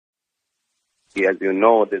As you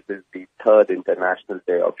know, this is the third International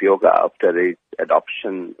Day of Yoga after its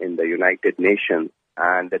adoption in the United Nations.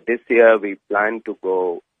 And this year we plan to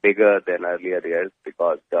go bigger than earlier years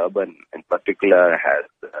because Durban in particular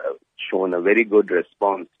has shown a very good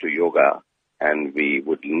response to yoga. And we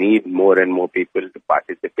would need more and more people to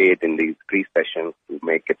participate in these free sessions to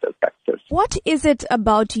make it a success. What is it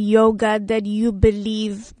about yoga that you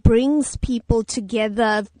believe brings people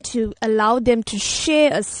together to allow them to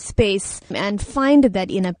share a space and find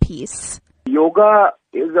that inner peace? Yoga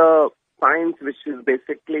is a science which is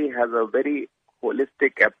basically has a very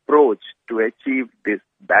holistic approach to achieve this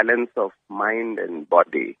balance of mind and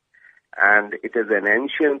body. And it is an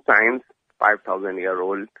ancient science,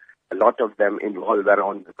 5,000-year-old. A lot of them involve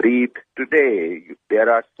around the breath. Today, there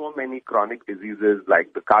are so many chronic diseases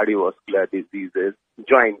like the cardiovascular diseases,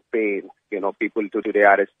 joint pains. People today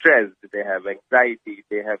are stressed. They have anxiety.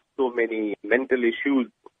 They have so many mental issues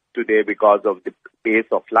today because of the pace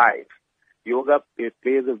of life. Yoga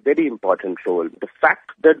plays a very important role. The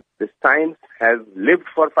fact that the science has lived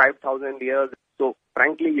for 5,000 years, so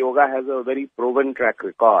frankly, yoga has a very proven track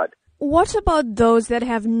record. What about those that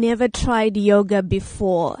have never tried yoga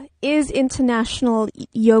before? Is International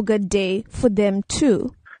Yoga Day for them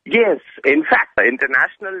too? Yes. In fact, the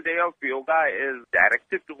International Day of Yoga is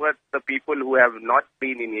directed towards the people who have not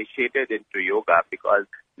been initiated into yoga, because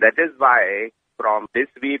that is why from this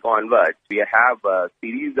week onwards, we have a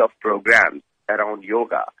series of programs around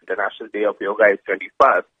yoga. International Day of Yoga is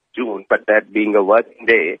 21st June, but that being a working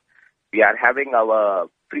day, we are having our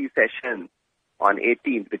free session on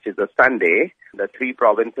 18th, which is a Sunday. The three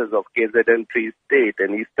provinces of KZN, Free State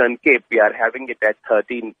and Eastern Cape, we are having it at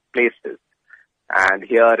 13 places. And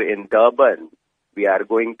here in Durban, we are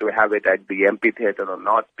going to have it at the Amphitheatre on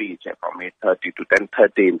North Beach from 8:30 to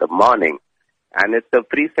 10:30 in the morning. And it's a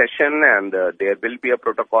free session, and there will be a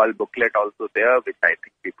protocol booklet also there, which I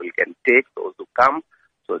think people can take, those who come,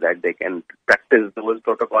 so that they can practice those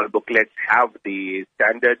protocol booklets, have the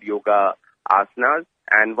standard yoga asanas.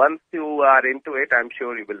 And once you are into it, I'm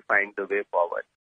sure you will find the way forward.